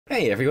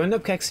Hey everyone,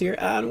 Nubkeks here,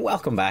 and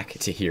welcome back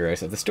to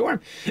Heroes of the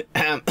Storm.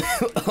 Oh,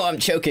 I'm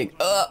choking.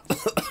 Oh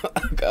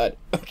god.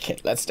 Okay,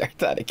 let's start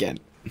that again.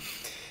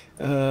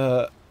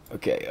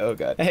 Okay, oh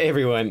god. Hey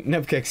everyone,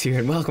 Nubkeks here,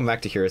 and welcome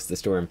back to Heroes of the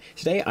Storm.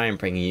 Today I am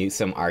bringing you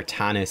some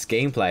Artanis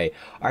gameplay.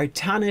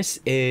 Artanis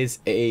is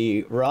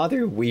a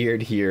rather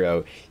weird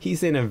hero.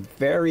 He's in a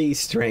very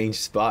strange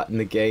spot in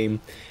the game.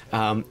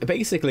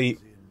 Basically,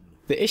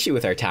 the issue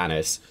with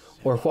Artanis,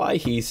 or why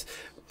he's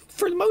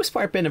for the most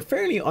part been a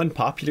fairly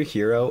unpopular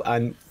hero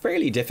and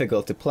fairly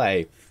difficult to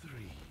play,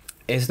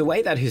 is the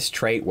way that his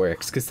trait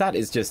works, because that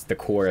is just the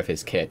core of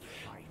his kit.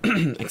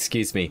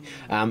 Excuse me.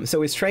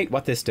 So his trait,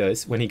 what this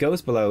does, when he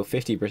goes below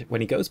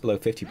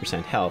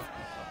 50% health,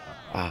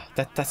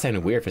 that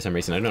sounded weird for some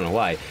reason, I don't know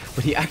why,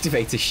 but he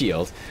activates a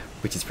shield,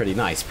 which is pretty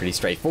nice, pretty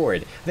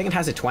straightforward. I think it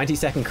has a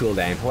 20-second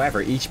cooldown.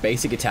 However, each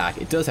basic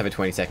attack, it does have a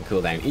 20-second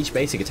cooldown. Each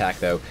basic attack,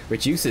 though,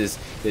 reduces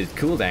the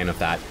cooldown of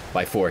that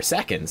by 4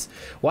 seconds.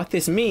 What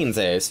this means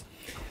is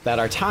that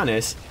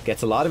Artanis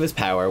gets a lot of his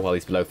power while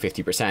he's below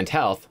 50%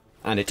 health,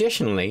 and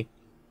additionally,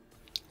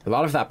 a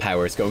lot of that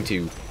power is going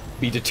to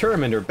be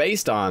determined or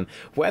based on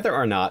whether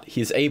or not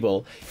he's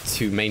able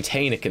to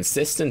maintain a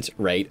consistent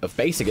rate of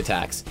basic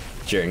attacks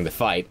during the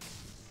fight.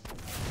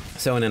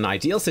 So in an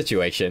ideal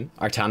situation,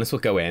 Artanis will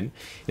go in,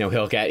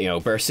 he'll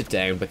get, burst it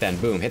down, but then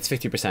boom, hits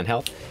 50%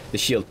 health, the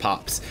shield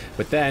pops.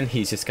 But then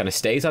he just kind of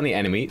stays on the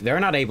enemy. They're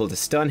not able to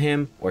stun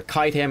him or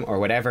kite him or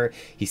whatever.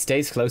 He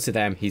stays close to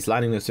them. He's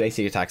landing those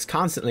basic attacks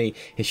constantly.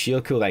 His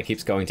shield cooldown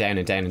keeps going down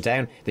and down and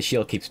down. The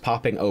shield keeps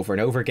popping over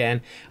and over again,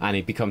 and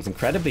it becomes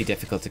incredibly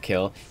difficult to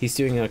kill. He's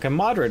doing like a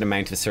moderate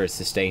amount of sort of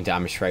sustained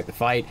damage throughout the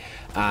fight,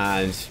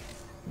 and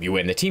you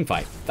win the team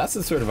fight. That's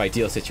the sort of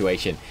ideal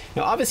situation.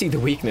 Now, obviously, the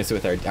weakness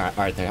with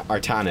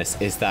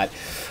Artanis is that,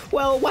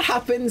 well, what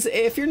happens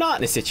if you're not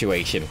in a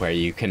situation where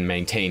you can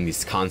maintain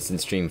this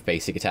constant stream of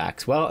basic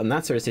attacks? Well, in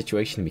that sort of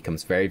situation, it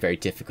becomes very, very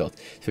difficult.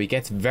 So he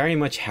gets very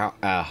much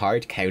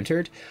hard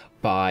countered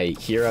by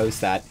heroes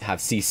that have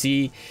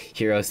CC,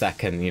 heroes that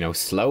can,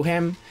 slow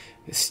him,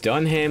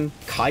 stun him,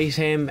 kite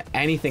him,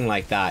 anything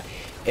like that.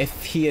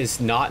 If he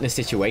is not in a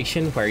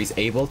situation where he's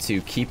able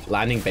to keep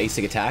landing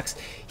basic attacks,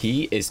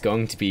 he is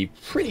going to be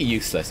pretty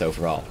useless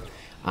overall.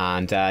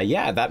 And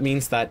yeah, that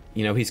means that,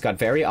 he's got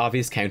very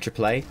obvious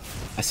counterplay.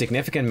 A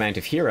significant amount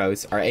of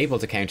heroes are able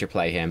to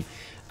counterplay him.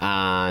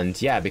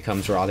 And yeah, it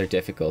becomes rather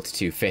difficult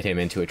to fit him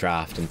into a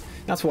draft. And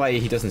that's why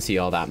he doesn't see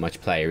all that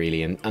much play,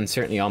 really. And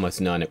certainly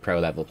almost none at pro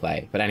level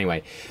play. But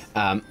anyway,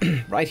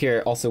 right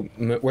here, also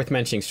worth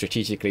mentioning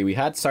strategically, we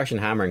had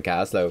Sergeant Hammer and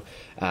Gazlo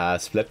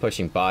split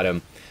pushing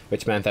bottom,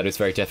 which meant that it was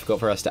very difficult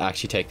for us to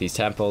actually take these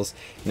temples.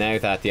 Now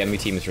that the enemy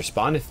team has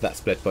responded to that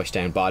split push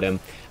down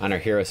bottom, and our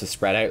heroes have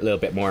spread out a little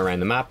bit more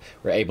around the map,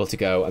 we're able to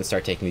go and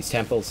start taking these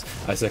temples.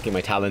 I was looking at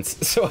my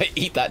talents, so I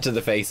eat that to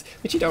the face,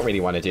 which you don't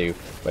really want to do,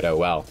 but oh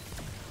well.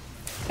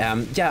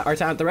 Yeah,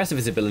 the rest of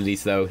his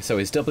abilities though, so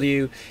his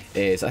W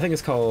is, I think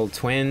it's called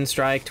Twin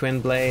Strike,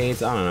 Twin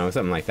Blades, I don't know,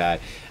 something like that.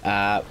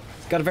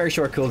 It's got a very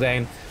short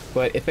cooldown,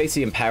 but it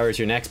basically empowers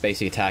your next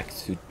basic attack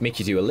to make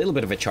you do a little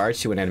bit of a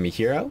charge to an enemy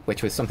hero,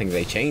 which was something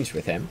they changed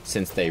with him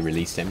since they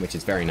released him, which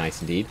is very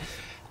nice indeed.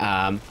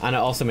 And it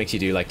also makes you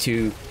do like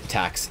 2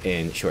 attacks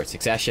in short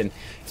succession.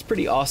 It's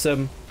pretty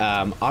awesome.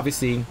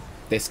 Obviously,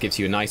 this gives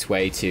you a nice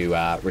way to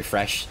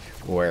refresh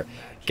or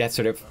get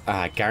sort of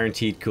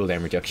guaranteed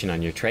cooldown reduction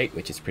on your trait,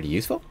 which is pretty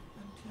useful.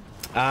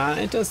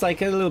 It does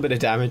like a little bit of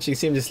damage. You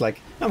see him just like,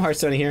 I'm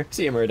Hearthstoning here,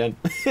 see you Murden.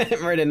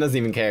 Murden doesn't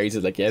even care, he's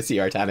just like, yeah, see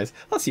you Artanis,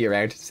 I'll see you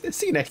around,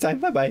 see you next time,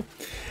 bye bye.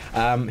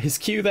 His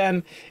Q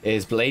then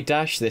is Blade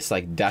Dash. This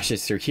like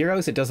dashes through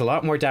heroes. It does a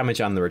lot more damage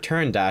on the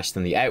return dash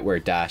than the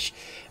outward dash.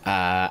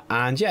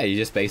 And yeah, you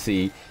just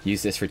basically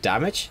use this for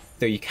damage,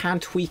 though you can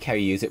tweak how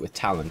you use it with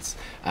talents,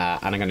 and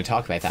I'm going to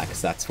talk about that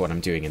because that's what I'm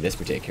doing in this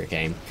particular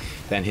game.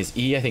 Then his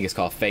E, I think is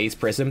called Phase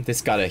Prism.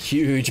 This got a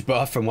huge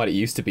buff from what it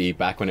used to be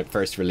back when it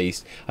first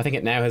released. I think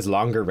it now has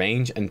longer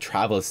range and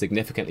travels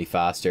significantly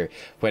faster.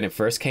 When it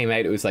first came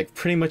out, it was like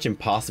pretty much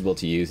impossible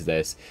to use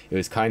this. It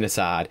was kind of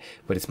sad,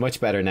 but it's much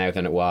better now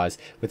than it was.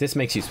 But this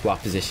makes you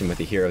swap position with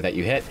the hero that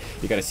you hit.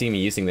 You're going to see me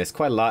using this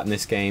quite a lot in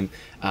this game.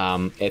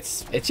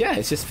 It's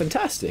just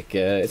fantastic.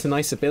 It's a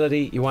nice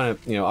ability. You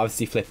want to,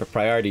 obviously flip a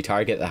priority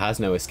target that has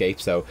no escape.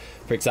 So,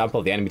 for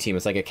example, the enemy team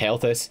is like a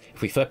Kael'thas.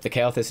 If we flip the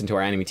Kael'thas into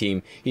our enemy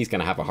team, he's going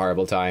to have a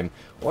horrible time.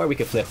 Or we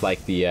could flip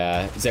like the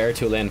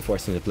Zeratul in,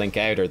 force him to blink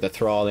out, or the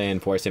Thrall in,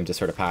 force him to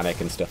sort of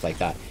panic and stuff like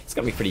that. It's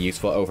going to be pretty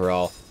useful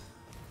overall.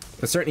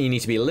 But certainly you need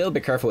to be a little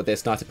bit careful with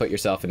this, not to put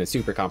yourself in a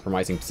super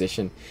compromising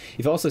position.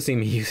 You've also seen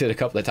me use it a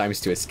couple of times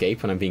to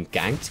escape when I'm being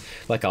ganked.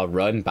 Like I'll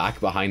run back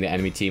behind the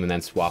enemy team and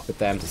then swap with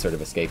them to sort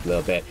of escape a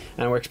little bit.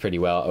 And it works pretty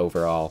well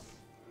overall.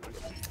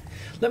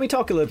 Let me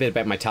talk a little bit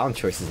about my talent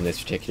choices in this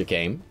particular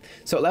game.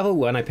 So at level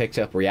 1 I picked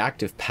up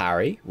Reactive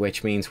Parry,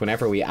 which means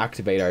whenever we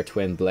activate our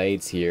twin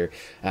blades here,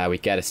 we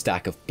get a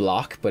stack of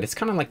block, but it's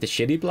kind of like the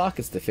shitty block.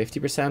 It's the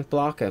 50%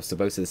 block as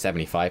opposed to the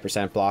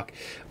 75% block.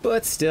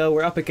 But still,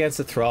 we're up against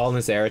the Thrall and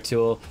the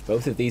Zeratul.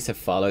 Both of these have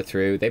followed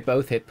through. They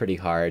both hit pretty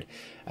hard.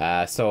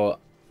 So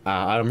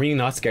I'm really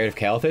not scared of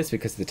Kelthis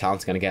because the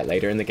talent's going to get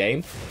later in the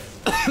game.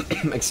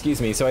 Excuse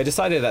me. So I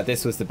decided that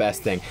this was the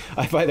best thing.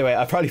 By the way,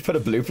 I probably put a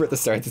blooper at the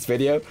start of this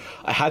video.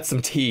 I had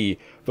some tea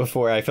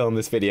before I filmed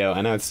this video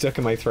and now it's stuck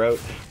in my throat,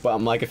 but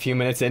I'm like a few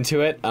minutes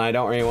into it and I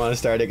don't really want to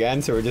start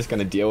again, so we're just going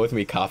to deal with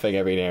me coughing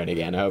every now and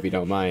again. I hope you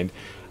don't mind.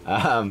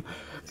 But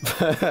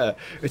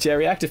yeah,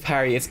 reactive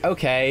parry, it's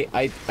okay.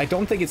 I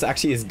don't think it's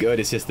actually as good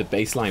as just the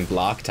baseline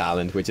block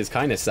talent, which is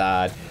kind of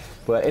sad.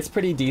 But it's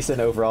pretty decent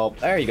overall.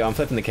 There you go, I'm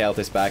flipping the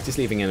Kelthis back, just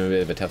leaving him in a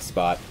bit of a tough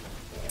spot.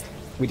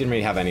 We didn't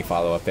really have any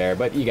follow-up there,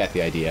 but you get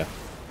the idea.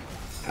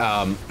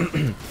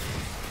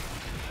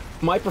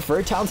 My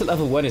preferred talent at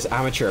level 1 is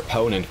Amateur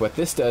Opponent. What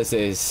this does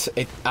is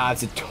it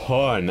adds a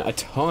ton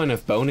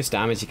of bonus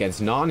damage against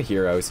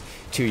non-heroes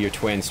to your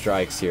twin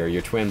strikes here.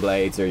 Your twin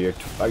blades or your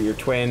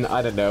twin,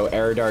 I don't know,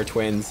 Eridar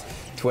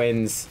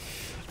twins,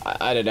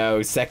 I don't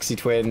know, sexy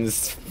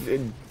twins,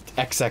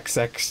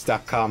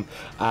 xxx.com.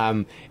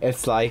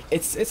 It's like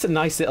it's a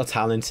nice little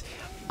talent.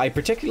 I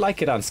particularly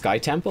like it on Sky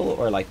Temple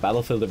or like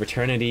Battlefield of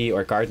Eternity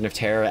or Garden of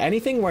Terror,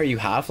 anything where you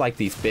have like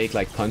these big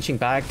like punching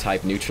bag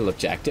type neutral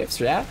objectives,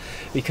 yeah,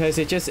 because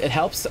it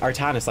helps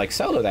Artanis like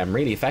solo them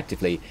really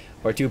effectively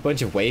or do a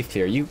bunch of wave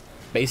clear. You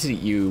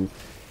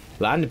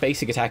land a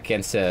basic attack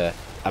against a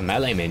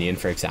melee minion,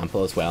 for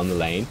example, as well in the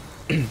lane.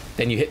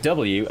 Then you hit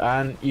W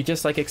and you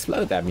just like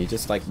explode them, you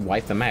just like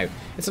wipe them out.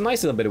 It's a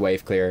nice little bit of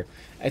wave clear.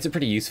 It's a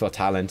pretty useful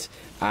talent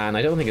and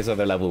I don't think his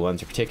other level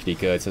ones are particularly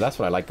good, so that's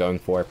what I like going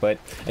for. But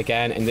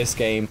again, in this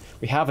game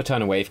we have a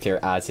ton of wave clear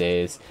as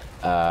is.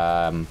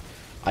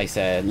 I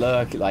said,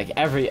 look, like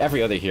every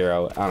other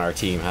hero on our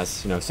team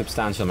has, you know,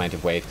 substantial amount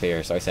of wave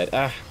clear, so I said,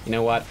 you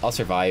know what, I'll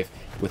survive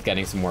with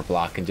getting some more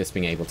block and just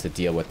being able to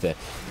deal with the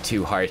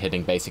two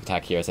hard-hitting basic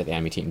attack heroes that the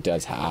enemy team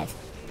does have.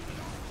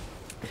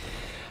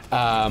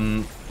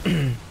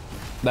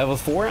 Level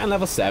 4 and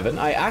level 7,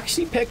 I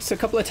actually picked a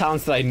couple of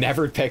talents that I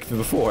never picked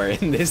before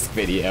in this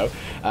video.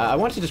 I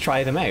wanted to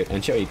try them out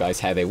and show you guys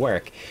how they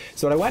work.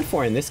 So what I went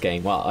for in this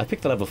game, well, I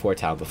picked the level 4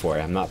 talent before,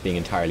 I'm not being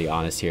entirely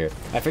honest here.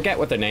 I forget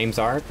what their names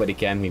are, but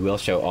again, we will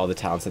show all the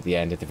talents at the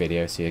end of the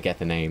video so you get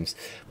the names.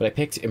 But I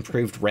picked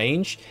improved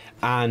range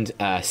and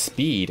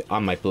speed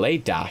on my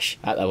blade dash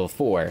at level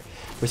 4,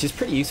 which is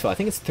pretty useful. I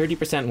think it's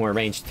 30% more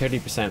range,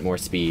 30% more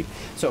speed.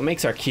 So it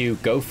makes our Q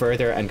go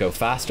further and go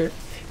faster.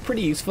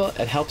 Pretty useful.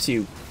 It helps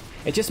you,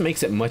 it just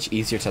makes it much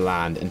easier to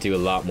land and do a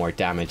lot more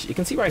damage. You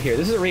can see right here,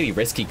 this is a really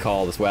risky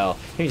call as well.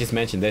 Let me just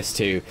mention this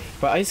too,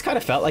 but I just kind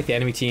of felt like the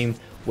enemy team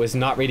was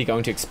not really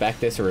going to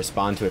expect this or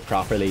respond to it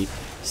properly.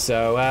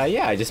 So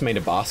yeah, I just made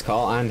a boss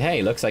call and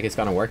hey, looks like it's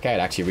going to work out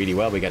actually really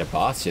well. We got a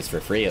boss just for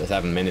free at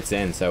 7 minutes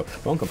in, so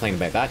won't complain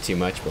about that too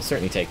much. We'll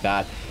certainly take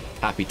that.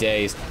 Happy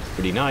days,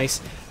 pretty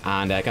nice.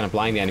 And kind of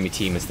blind the enemy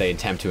team as they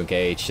attempt to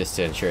engage just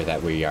to ensure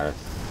that we are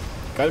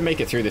got to make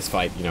it through this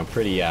fight, you know,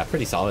 pretty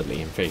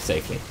solidly and pretty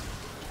safely.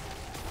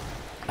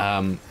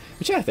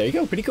 But yeah, there you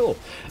go, pretty cool.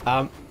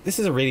 This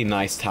is a really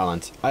nice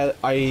talent.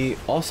 I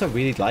also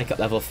really like at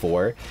level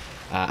 4.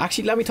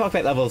 Actually, let me talk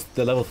about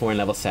the level 4 and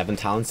level 7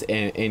 talents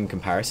in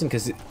comparison,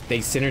 because they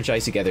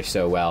synergize together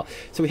so well.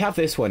 So we have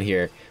this one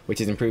here, which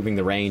is improving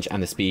the range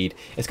and the speed.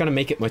 It's going to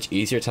make it much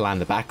easier to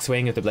land the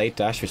backswing of the blade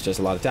dash, which does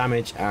a lot of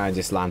damage, and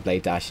just land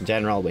blade dash in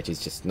general, which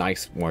is just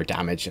nice, more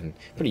damage, and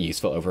pretty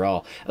useful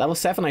overall. At level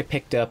 7 I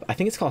picked up, I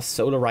think it's called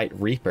Solarite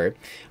Reaper,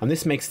 and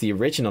this makes the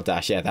original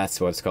dash, yeah,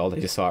 that's what it's called, I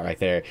just saw it right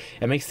there.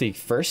 It makes the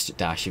first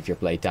dash of your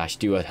blade dash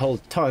do a whole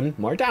ton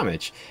more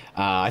damage.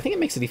 I think it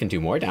makes it even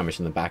do more damage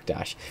than the back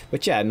dash.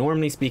 But yeah,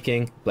 normally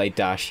speaking, blade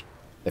dash,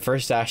 the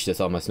first dash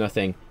does almost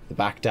nothing. The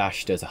back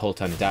dash does a whole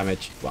ton of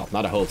damage. Well,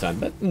 not a whole ton,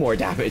 but more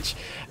damage.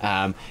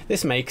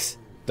 This makes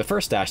the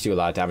first dash do a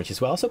lot of damage as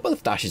well, so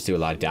both dashes do a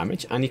lot of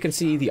damage, and you can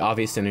see the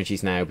obvious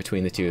synergies now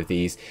between the two of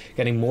these,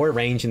 getting more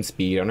range and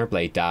speed on our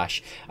blade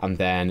dash, and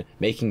then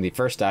making the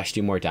first dash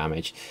do more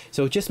damage.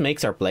 So it just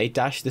makes our blade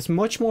dash this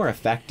much more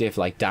effective,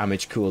 like,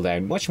 damage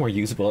cooldown, much more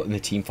usable in the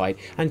team fight,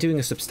 and doing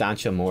a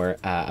substantial more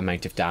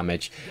amount of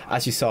damage.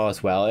 As you saw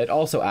as well, it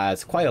also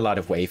adds quite a lot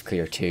of wave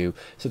clear too,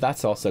 so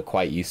that's also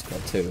quite useful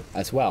too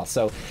as well.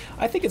 So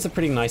I think it's a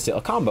pretty nice little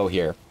combo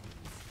here.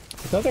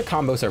 The other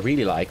combos I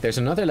really like, there's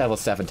another level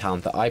 7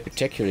 talent that I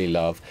particularly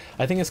love.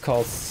 I think it's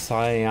called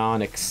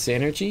Psionic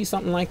Synergy,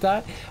 something like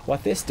that.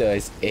 What this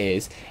does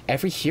is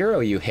every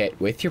hero you hit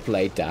with your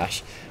blade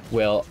dash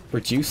will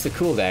reduce the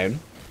cooldown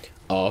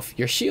of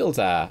your shield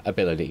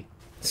ability.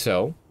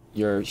 So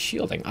you're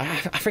shielding. I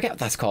forget what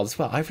that's called as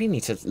well. I really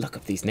need to look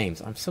up these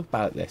names. I'm so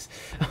bad at this.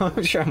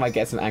 I'm sure I might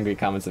get some angry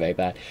comments about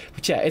that.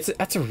 But yeah,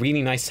 that's a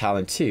really nice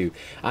talent too.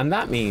 And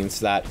that means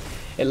that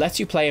it lets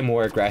you play a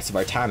more aggressive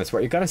Artanis.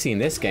 What you're going to see in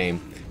this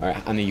game,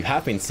 and you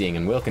have been seeing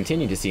and will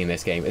continue to see in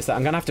this game, is that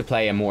I'm going to have to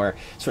play a more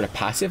sort of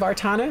passive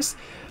Artanis.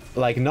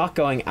 Like, not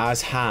going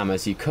as ham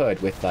as you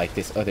could with like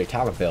this other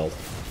talent build.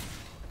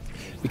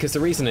 Because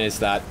the reason is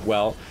that,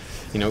 well,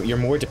 you know, you're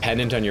more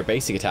dependent on your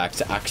basic attacks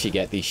to actually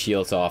get these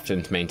shields off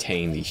and to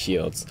maintain these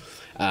shields.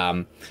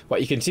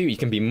 what you can do, you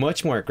can be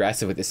much more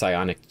aggressive with the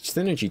Psionic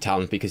Synergy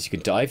talent because you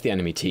can dive the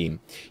enemy team.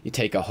 You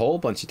take a whole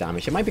bunch of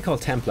damage. It might be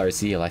called Templar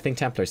Zeal. I think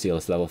Templar Zeal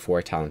is level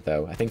 4 talent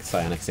though. I think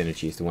Psionic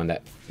Synergy is the one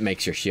that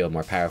makes your shield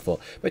more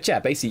powerful. But yeah,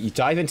 basically you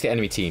dive into the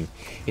enemy team,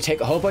 you take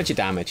a whole bunch of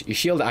damage, your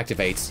shield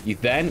activates,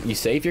 you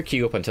save your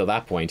Q up until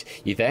that point,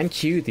 you then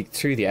Q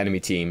through the enemy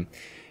team,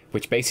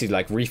 which basically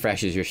like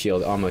refreshes your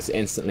shield almost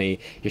instantly.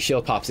 Your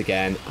shield pops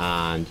again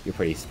and you're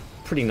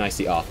pretty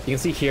nicely off. You can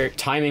see here,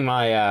 timing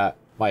my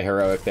my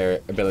heroic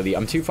ability.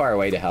 I'm too far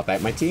away to help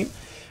out my team.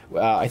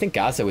 I think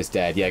Gaza was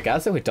dead. Yeah,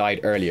 Gaza had died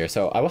earlier,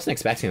 so I wasn't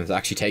expecting them to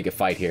actually take a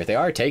fight here. They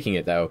are taking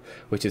it though,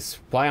 which is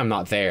why I'm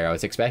not there. I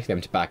was expecting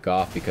them to back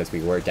off because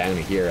we were down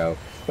a hero,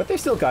 but they've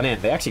still gone in.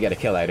 They actually get a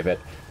kill out of it.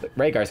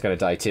 Rhaegar's gonna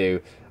die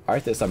too.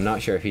 Arthas, I'm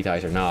not sure if he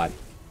dies or not.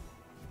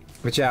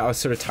 But yeah, I was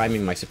sort of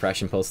timing my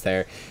suppression pulse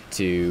there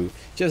to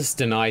just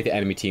deny the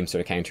enemy team sort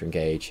of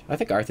counter-engage. I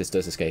think Arthas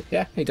does escape.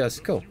 Yeah, he does.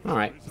 Cool.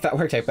 Alright. That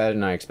worked out better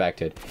than I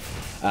expected.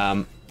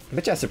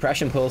 But yeah,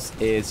 suppression pulse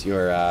is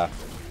your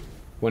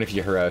one of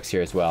your heroics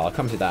here as well. I'll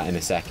come to that in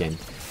a second.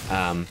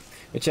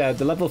 But yeah,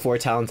 the level 4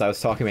 talents I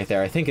was talking about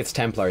there, I think it's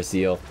Templar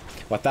Zeal.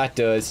 What that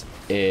does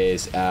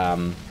is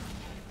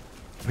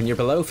when you're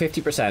below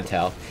 50%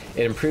 health,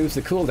 it improves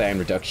the cooldown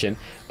reduction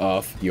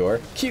of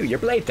your Q, your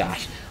Blade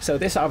Dash. So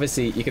this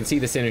obviously, you can see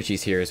the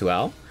synergies here as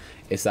well.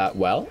 Is that,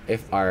 well,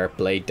 if our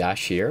Blade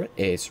Dash here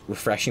is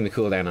refreshing the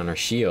cooldown on our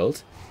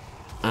shield,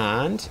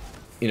 and,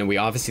 you know, we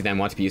obviously then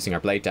want to be using our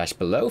Blade Dash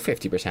below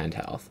 50%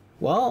 health,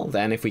 well,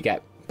 then if we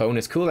get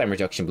bonus cooldown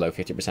reduction below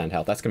 50%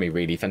 health, that's going to be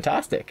really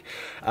fantastic.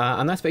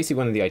 And that's basically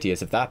one of the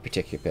ideas of that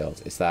particular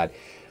build, is that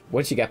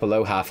once you get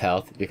below half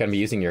health, you're going to be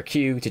using your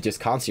Q to just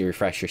constantly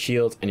refresh your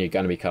shield, and you're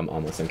going to become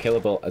almost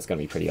unkillable. It's going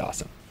to be pretty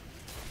awesome.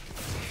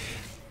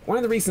 One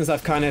of the reasons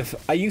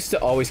I used to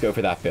always go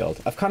for that build.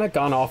 I've kind of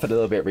gone off it a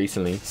little bit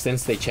recently,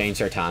 since they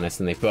changed Artanis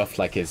and they buffed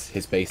like his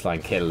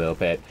baseline kit a little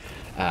bit.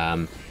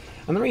 And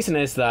the reason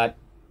is that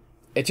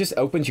it just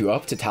opens you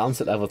up to talents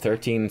at level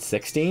 13,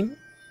 16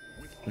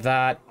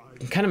 that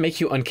kind of make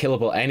you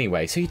unkillable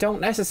anyway, so you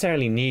don't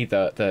necessarily need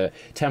the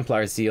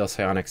Templar Zeal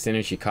Psionic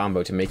Synergy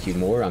combo to make you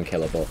more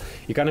unkillable.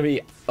 You're going to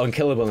be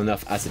unkillable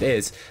enough as it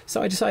is,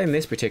 so I decided in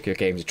this particular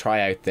game to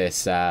try out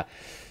this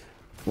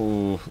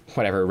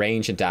whatever,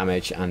 range and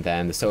damage, and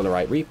then the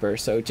Solarite Reaper,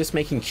 so just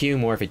making Q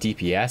more of a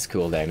DPS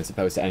cooldown as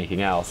opposed to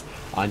anything else,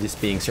 on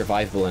just being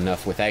survivable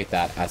enough without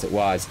that as it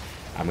was,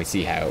 and we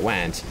see how it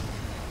went.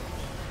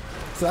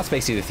 So that's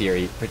basically the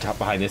theory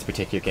behind this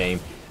particular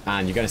game.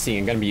 And you're going to see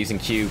I'm going to be using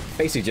Q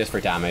basically just for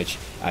damage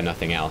and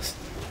nothing else.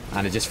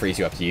 And it just frees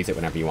you up to use it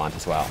whenever you want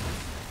as well.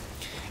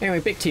 Anyway,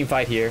 big team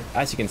fight here.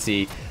 As you can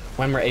see,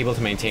 when we're able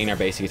to maintain our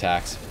basic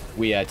attacks,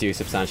 we do a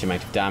substantial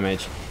amount of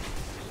damage.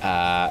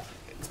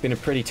 It's been a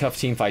pretty tough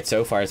team fight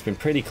so far. It's been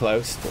pretty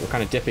close, but we're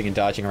kind of dipping and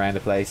dodging around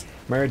the place.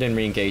 Muradin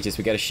re-engages,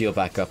 we get a shield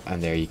back up,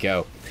 and there you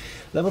go.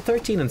 Level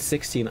 13 and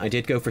 16, I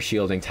did go for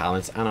shielding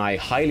talents, and I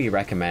highly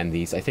recommend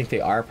these. I think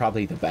they are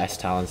probably the best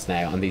talents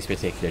now on these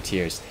particular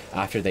tiers,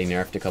 after they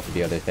nerfed a couple of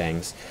the other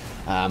things.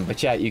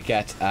 But yeah, you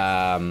get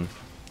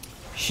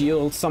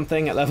shield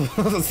something at level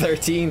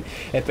 13.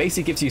 It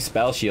basically gives you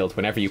spell shield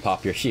whenever you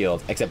pop your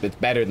shield, except it's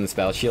better than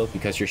spell shield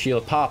because your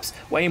shield pops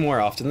way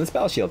more often than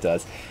spell shield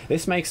does.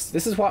 This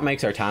is what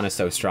makes Artanis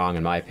so strong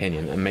in my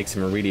opinion, and makes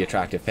him a really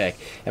attractive pick.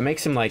 It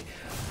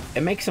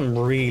makes him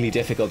really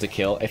difficult to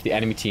kill if the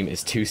enemy team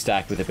is too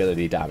stacked with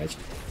ability damage.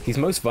 He's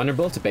most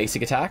vulnerable to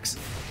basic attacks,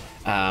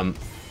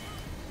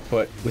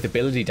 but with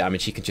ability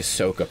damage he can just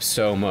soak up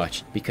so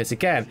much, because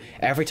again,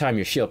 every time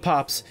your shield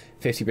pops,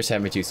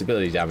 50% reduced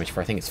ability damage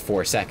for I think it's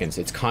 4 seconds.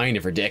 It's kind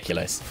of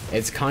ridiculous.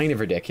 It's kind of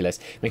ridiculous.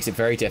 Makes it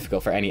very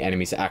difficult for any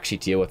enemies to actually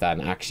deal with that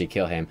and actually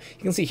kill him.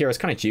 You can see here I was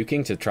kind of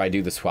juking to try to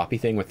do the swappy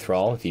thing with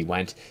Thrall if he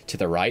went to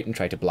the right and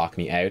tried to block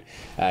me out,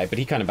 but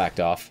he kind of backed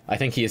off. I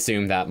think he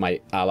assumed that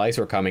my allies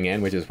were coming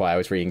in, which is why I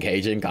was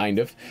re-engaging, kind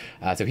of.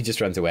 So he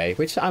just runs away,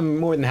 which I'm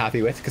more than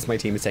happy with because my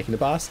team is taking the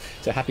boss.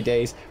 So happy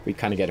days. We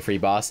kind of get a free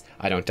boss.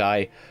 I don't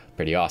die.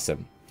 Pretty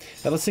awesome.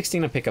 Level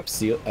 16 I pick up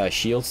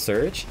Shield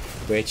Surge,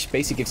 which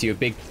basically gives you a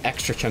big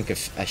extra chunk of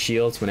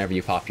shields whenever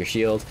you pop your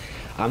shield.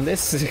 And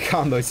this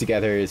combos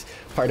together is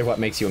part of what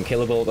makes you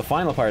unkillable. The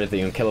final part of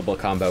the unkillable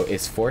combo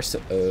is Force...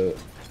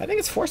 I think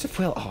it's Force of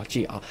Will. Oh,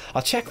 gee,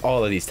 I'll check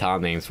all of these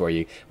talent names for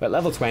you. But at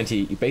level 20,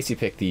 you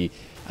basically pick the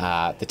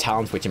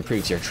talent which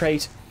improves your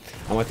trait.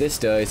 And what this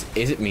does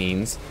is it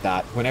means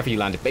that whenever you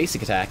land a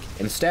basic attack,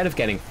 instead of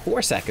getting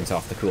 4 seconds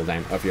off the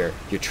cooldown of your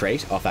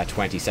trait, off that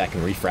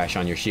 20-second refresh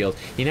on your shield,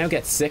 you now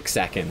get 6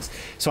 seconds.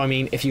 So I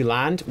mean, if you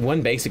land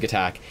one basic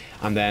attack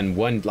and then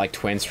one like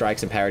twin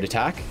strikes and powered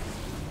attack,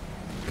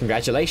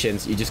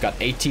 congratulations, you just got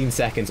 18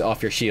 seconds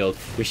off your shield.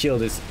 Your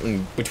shield is,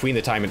 between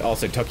the time it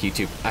also took you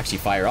to actually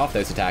fire off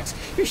those attacks,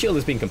 your shield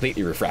has been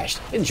completely refreshed.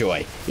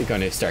 Enjoy. You're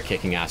going to start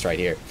kicking ass right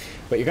here.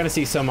 But you're going to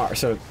see some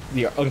so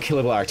the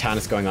unkillable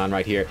Artanis going on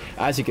right here.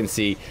 As you can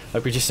see,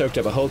 like, we just soaked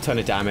up a whole ton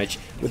of damage.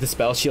 With the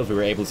spell shield we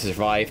were able to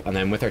survive, and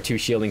then with our 2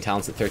 shielding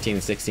talents at 13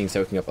 and 16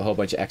 soaking up a whole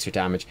bunch of extra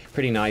damage.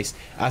 Pretty nice.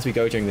 As we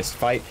go during this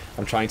fight,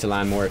 I'm trying to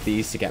land more of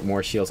these to get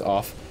more shields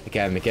off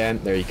again and again.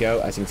 There you go.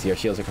 As you can see, our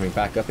shields are coming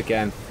back up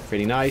again.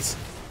 Pretty nice.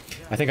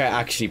 I think I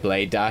actually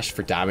blade dashed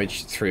for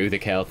damage through the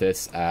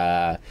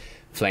Kelthis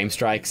flame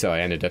strike, so I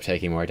ended up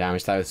taking more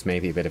damage. That was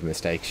maybe a bit of a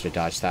mistake. Should have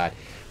dodged that,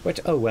 but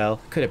oh well,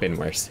 could have been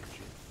worse.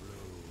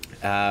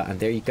 And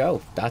there you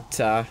go.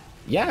 That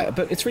yeah,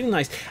 but it's really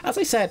nice. As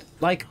I said,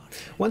 like,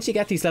 once you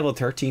get these level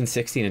 13,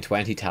 16 and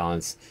 20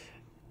 talents,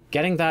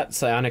 getting that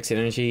psionic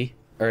synergy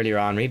earlier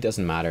on really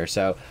doesn't matter.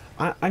 So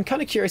I'm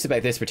kind of curious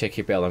about this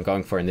particular build I'm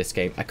going for in this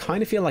game. I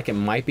kind of feel like it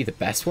might be the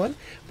best one,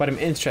 but I'm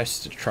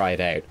interested to try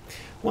it out.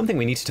 One thing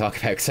we need to talk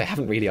about, because I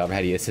haven't really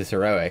already, is his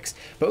heroics.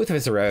 Both of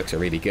his heroics are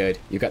really good.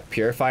 You've got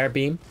Purifier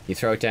Beam. You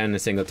throw it down in a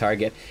single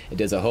target. It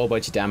does a whole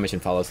bunch of damage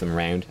and follows them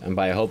around. And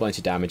by a whole bunch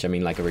of damage, I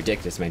mean like a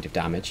ridiculous amount of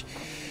damage.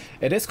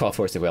 It is called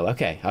Force of Will.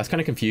 Okay, I was kind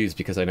of confused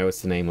because I know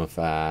it's the name of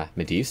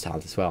Medea's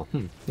talent as well.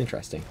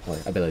 Interesting. Or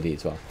ability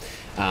as well.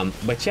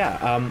 But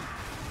yeah,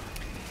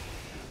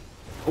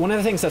 one of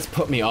the things that's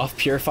put me off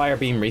Purifier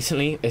Beam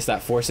recently is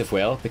that Force of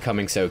Will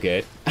becoming so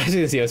good. As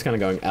you can see, I was kind of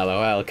going,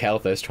 LOL,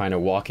 Kelthis trying to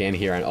walk in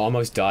here and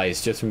almost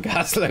dies just from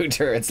Gaslow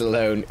turrets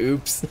alone.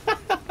 Oops.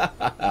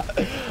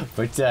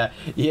 But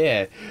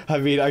yeah, I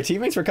mean, our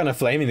teammates were kind of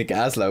flaming the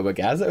Gaslow, but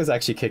Gaslow was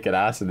actually kicking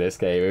ass in this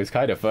game. It was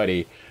kind of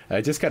funny.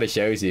 It just kind of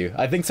shows you.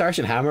 I think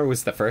Sergeant Hammer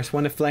was the first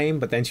one to flame,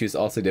 but then she was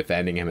also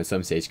defending him at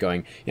some stage,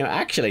 going, you know,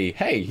 actually,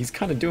 hey, he's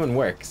kind of doing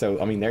work.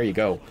 So, I mean, there you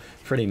go.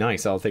 Pretty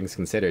nice, all things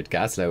considered.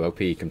 Gaslow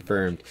OP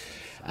confirmed.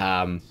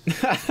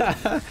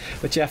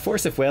 But yeah,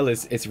 Force of Will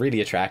is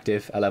really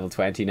attractive at level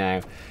 20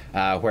 now,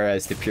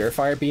 whereas the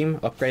Purifier Beam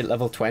upgrade at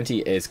level 20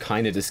 is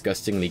kind of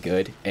disgustingly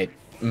good. It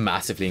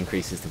massively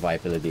increases the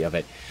viability of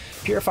it.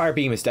 Purifier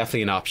Beam is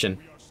definitely an option.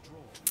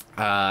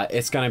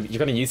 You're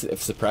gonna use it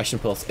if Suppression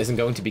Pulse isn't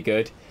going to be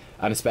good,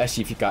 and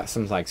especially if you've got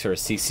some like sort of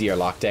CC or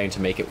lockdown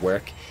to make it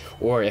work,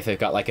 or if they've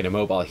got like an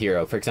immobile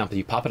hero. For example,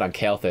 you pop it on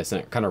Kelthis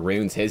and it kind of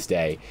ruins his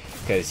day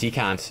because he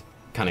can't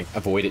kind of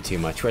avoid it too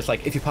much. Whereas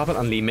like if you pop it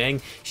on Li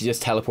Ming, she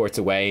just teleports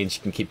away and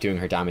she can keep doing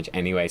her damage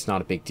anyway. It's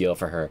not a big deal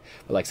for her.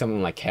 But like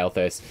someone like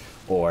Kelthis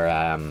or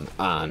I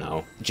don't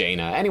know,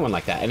 Jaina, anyone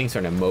like that, any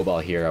sort of mobile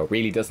hero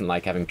really doesn't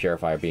like having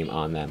Purifier Beam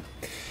on them.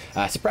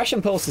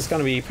 Suppression Pulse is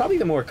going to be probably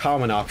the more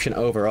common option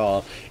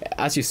overall.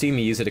 As you've seen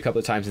me use it a couple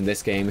of times in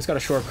this game, it's got a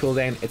short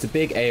cooldown, it's a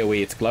big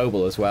AoE, it's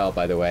global as well,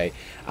 by the way,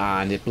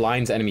 and it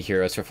blinds enemy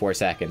heroes for 4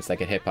 seconds, they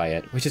get hit by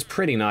it, which is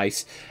pretty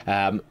nice.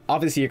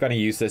 Obviously you're going to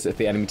use this if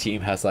the enemy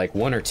team has like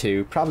 1 or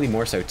 2, probably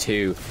more so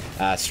 2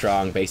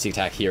 strong basic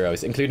attack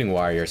heroes, including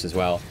warriors as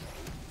well.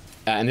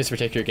 In this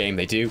particular game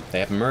they do. They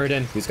have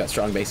Muradin, who's got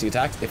strong basic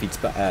attacks if he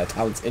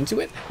talents into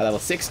it at level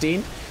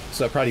 16,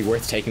 so probably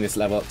worth taking this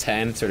level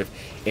 10 sort of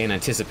in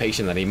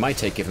anticipation that he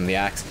might give him the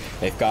axe.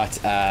 They've got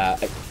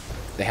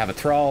they have a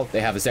Thrall, they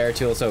have a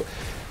Zeratul, so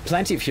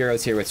plenty of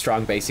heroes here with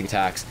strong basic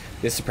attacks.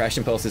 This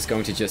Suppression Pulse is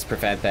going to just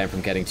prevent them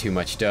from getting too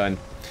much done.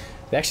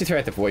 They actually threw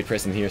out the Void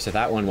Prison here, so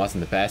that one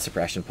wasn't the best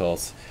Suppression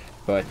Pulse,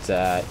 but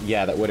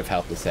yeah, that would have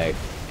helped us out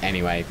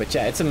anyway. But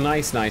yeah, it's a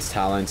nice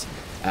talent.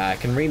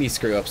 Can really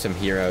screw up some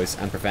heroes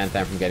and prevent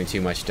them from getting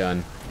too much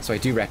done, so I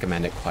do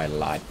recommend it quite a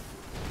lot.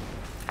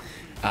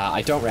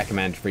 I don't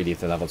recommend really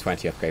the level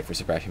 20 upgrade for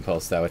Suppression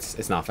Pulse though,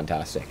 it's not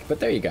fantastic.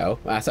 But there you go,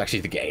 that's actually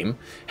the game.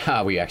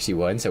 We actually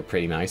won, so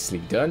pretty nicely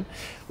done.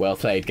 Well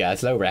played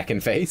Gaslow,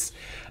 Wrecking Face.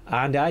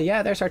 And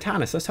yeah, there's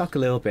Artanis. Let's talk a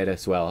little bit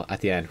as well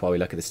at the end while we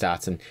look at the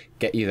stats and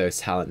get you those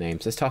talent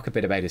names. Let's talk a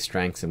bit about his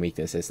strengths and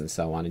weaknesses and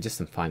so on, and just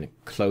some final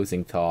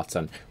closing thoughts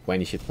on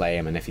when you should play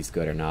him and if he's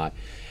good or not.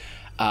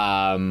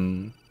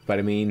 But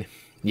I mean,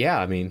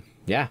 yeah,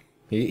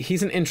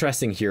 he's an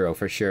interesting hero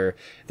for sure.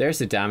 There's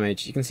the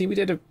damage. You can see we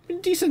did a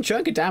decent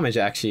chunk of damage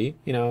actually,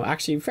 you know,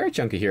 actually a fair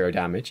chunk of hero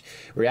damage.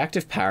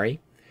 Reactive Parry,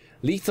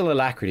 Lethal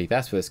Alacrity,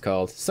 that's what it's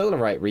called,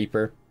 Solarite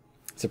Reaper,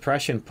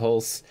 Suppression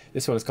Pulse,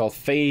 this one is called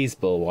Phase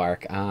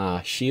Bulwark,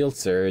 Shield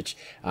Surge,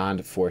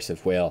 and Force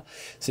of Will.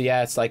 So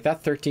yeah, it's like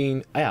that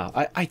 13,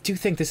 yeah, I do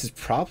think this is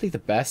probably the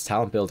best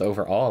talent build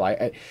overall.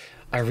 I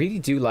really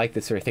do like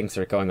the sort of things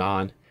that are going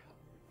on.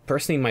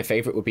 Personally, my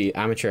favorite would be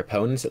Amateur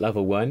Opponents at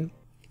level 1,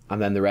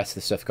 and then the rest of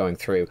the stuff going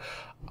through.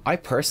 I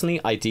personally,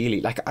 ideally,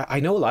 like, I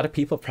know a lot of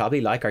people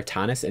probably like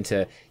Artanis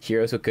into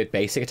heroes with good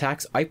basic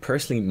attacks. I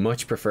personally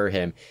much prefer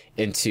him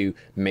into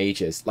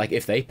mages. Like,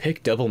 if they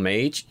pick double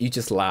mage, you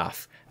just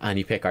laugh and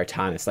you pick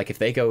Artanis. Like, if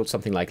they go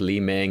something like Li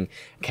Ming,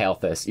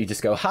 Kelthis, you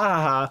just go, ha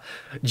ha ha,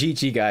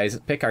 GG guys,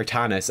 pick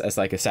Artanis as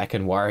like a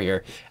second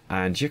warrior,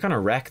 and you're gonna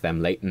wreck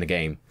them late in the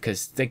game,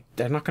 because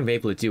they're not gonna be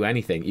able to do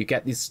anything. You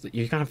get these,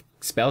 you kind of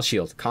spell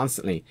shield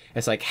constantly.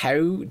 It's like,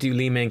 how do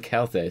Li Ming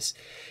Kelthis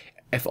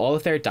if all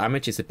of their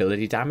damage is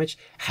ability damage,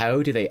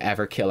 how do they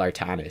ever kill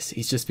Artanis?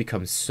 He's just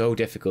become so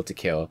difficult to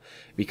kill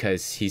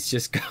because he's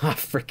just got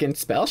freaking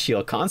spell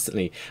shield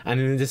constantly and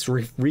then this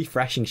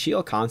refreshing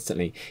shield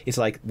constantly. It's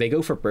like they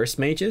go for burst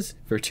mages,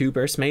 for 2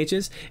 burst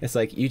mages. It's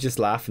like you just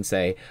laugh and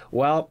say,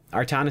 well,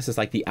 Artanis is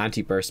like the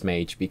anti-burst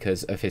mage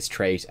because of his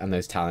trait and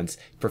those talents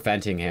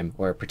preventing him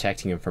or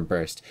protecting him from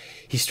burst.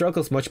 He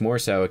struggles much more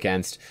so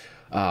against,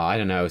 I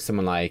don't know,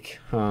 someone like,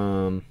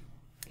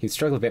 he'd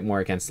struggle a bit more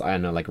against, I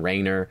don't know, like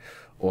Raynor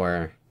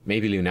or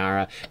maybe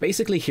Lunara.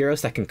 Basically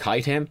heroes that can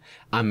kite him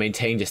and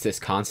maintain just this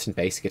constant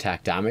basic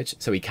attack damage.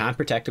 So he can't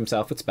protect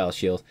himself with spell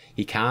shield.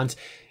 He can't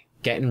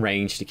get in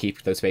range to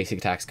keep those basic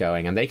attacks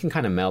going, and they can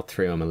kind of melt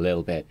through him a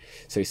little bit.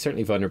 So he's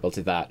certainly vulnerable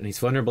to that. And he's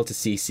vulnerable to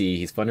CC.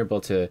 He's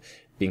vulnerable to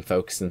being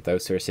focused in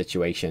those sort of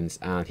situations.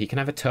 And he can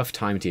have a tough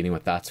time dealing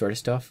with that sort of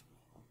stuff.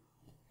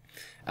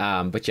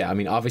 But yeah, I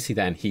mean, obviously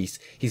then he's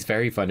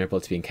very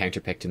vulnerable to being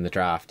counterpicked in the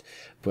draft.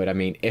 But I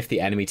mean, if the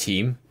enemy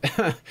team,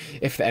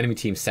 if the enemy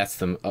team sets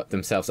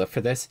themselves up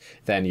for this,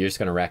 then you're just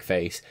going to wreck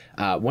face.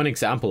 One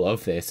example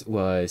of this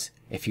was,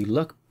 if you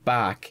look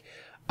back,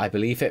 I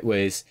believe it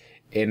was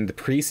in the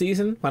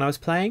preseason when I was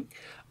playing.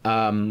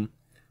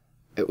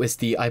 It was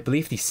I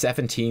believe the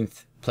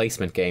 17th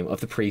placement game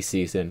of the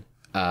preseason.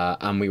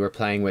 And we were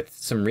playing with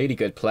some really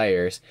good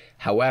players.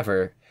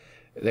 However,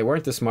 they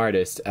weren't the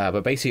smartest,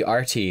 but basically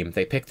our team,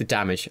 they picked the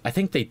damage. I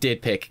think they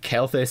did pick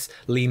Kelthus,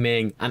 Li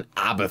Ming, and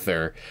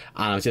Abathur.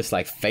 And I was just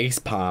like,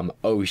 facepalm,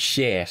 oh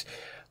shit.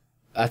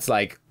 That's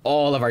like,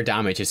 all of our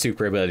damage is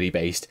super ability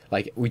based.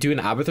 Like, we do an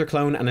Abathur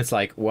clone, and it's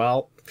like,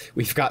 well,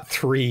 we've got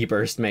 3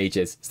 burst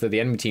mages. So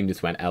the enemy team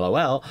just went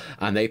LOL,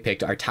 and they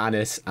picked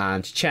Artanis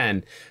and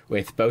Chen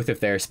with both of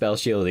their spell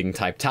shielding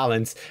type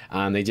talents,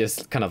 and they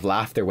just kind of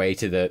laughed their way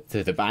to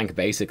the bank,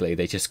 basically.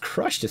 They just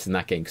crushed us in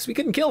that game, because we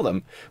couldn't kill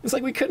them. It was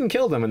like, we couldn't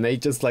kill them, and they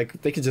just,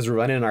 like, they could just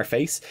run in our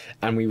face,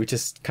 and we would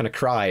just kind of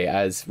cry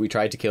as we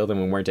tried to kill them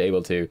and weren't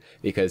able to,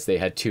 because they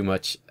had too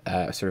much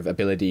sort of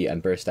ability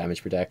and burst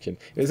damage protection.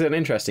 It was an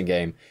interesting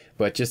game,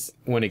 but just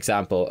one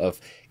example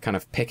of kind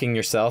of picking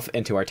yourself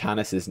into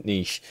Artanis's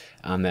niche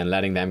and then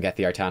letting them get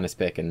the Artanis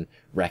pick and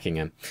wrecking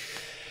him.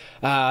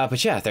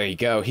 But yeah, there you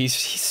go.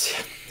 He's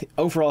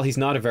overall, he's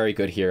not a very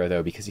good hero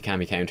though, because he can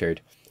be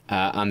countered.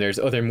 And there's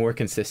other more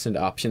consistent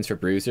options for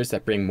bruisers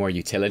that bring more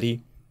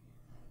utility.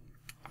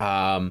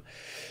 But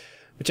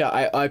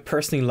yeah, I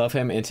personally love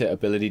him into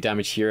ability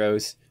damage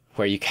heroes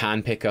where you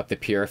can pick up the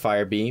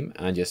Purifier Beam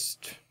and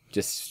just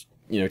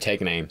you know,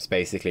 take aims,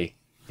 basically.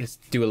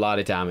 Just do a lot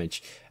of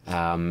damage.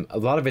 A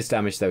lot of his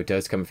damage though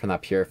does come from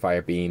that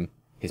Purifier Beam.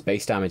 His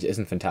base damage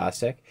isn't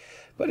fantastic,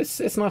 but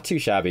it's not too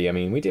shabby. I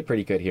mean, we did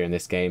pretty good here in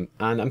this game,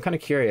 and I'm kind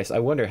of curious. I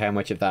wonder how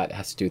much of that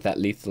has to do with that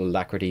Lethal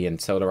Alacrity and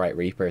Solarite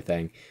Reaper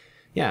thing.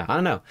 Yeah, I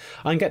don't know.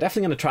 I'm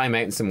definitely going to try him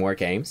out in some more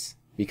games,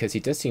 because he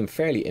does seem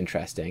fairly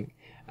interesting.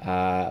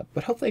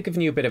 But hopefully I've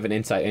given you a bit of an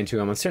insight into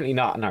him. I'm certainly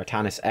not an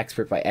Artanis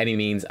expert by any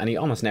means, and you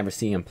almost never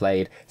see him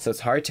played, so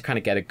it's hard to kind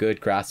of get a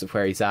good grasp of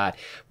where he's at.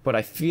 But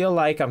I feel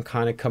like I'm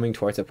kind of coming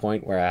towards a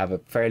point where I have a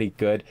fairly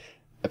good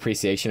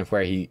appreciation of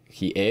where he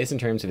is in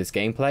terms of his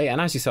gameplay.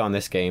 And as you saw in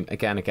this game,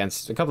 again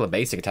against a couple of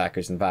basic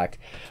attackers, in fact,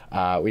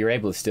 we were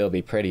able to still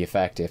be pretty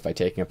effective by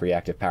taking up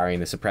reactive parry,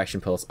 and the suppression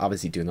pulse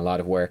obviously doing a lot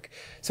of work.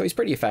 So he's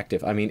pretty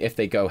effective. I mean, if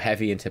they go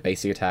heavy into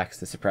basic attacks,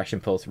 the suppression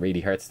pulse really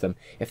hurts them.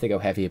 If they go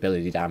heavy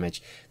ability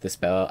damage,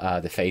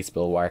 the phase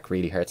bulwark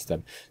really hurts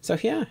them. So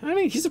yeah, I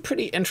mean, he's a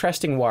pretty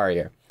interesting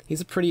warrior.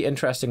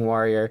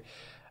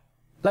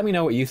 Let me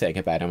know what you think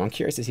about him. I'm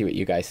curious to see what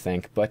you guys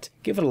think, but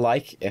give it a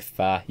like if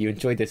you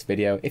enjoyed this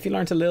video, if you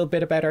learned a little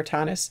bit about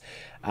Artanis.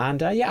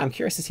 And yeah, I'm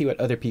curious to see what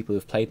other people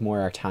who've played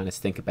more Artanis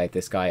think about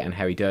this guy and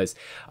how he does.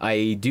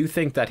 I do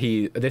think that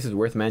this is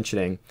worth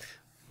mentioning,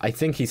 I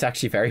think he's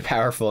actually very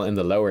powerful in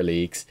the lower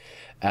leagues,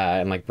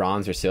 in like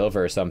bronze or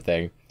silver or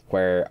something,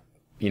 where,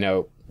 you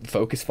know,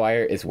 focus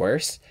fire is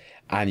worse,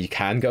 and you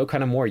can go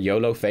kind of more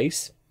YOLO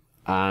face,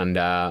 and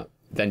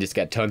then just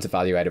get tons of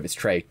value out of his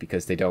trait,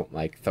 because they don't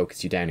like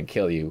focus you down and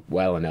kill you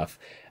well enough.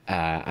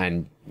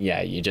 And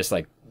yeah, you just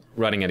like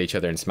running at each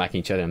other and smacking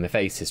each other in the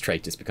face, his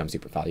trait just becomes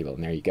super valuable,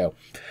 and there you go.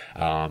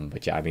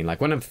 But yeah, I mean,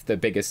 like, one of the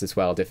biggest as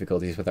well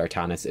difficulties with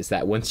Artanis is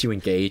that once you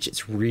engage,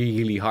 it's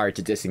really hard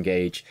to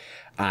disengage,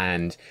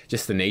 and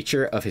just the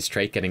nature of his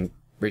trait getting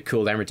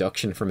cooldown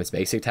reduction from his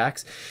basic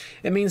attacks,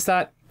 it means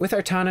that with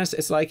Artanis,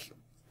 it's like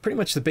pretty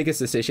much the biggest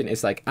decision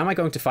is like, am I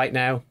going to fight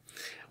now?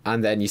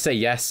 And then you say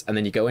yes, and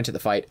then you go into the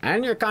fight,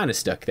 and you're kind of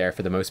stuck there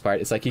for the most part.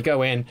 It's like you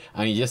go in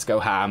and you just go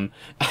ham,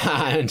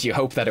 and you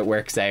hope that it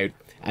works out,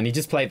 and you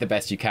just play it the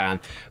best you can.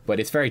 But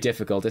it's very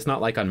difficult. It's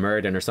not like on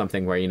Murden or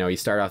something where, you know, you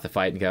start off the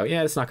fight and go,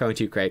 yeah, it's not going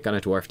too great,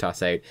 gonna dwarf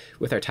toss out.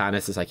 With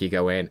Artanis, it's like you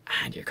go in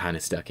and you're kind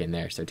of stuck in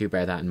there, so do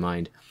bear that in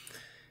mind.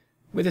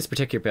 With this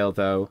particular build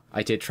though,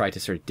 I did try to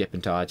sort of dip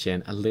and dodge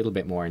in a little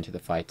bit more into the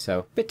fight, so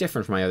a bit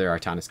different from my other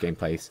Artanis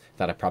gameplays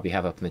that I probably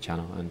have up on the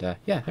channel. And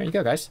yeah, there you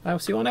go guys. I will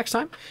see you all next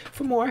time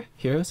for more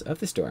Heroes of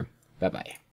the Storm. Bye bye.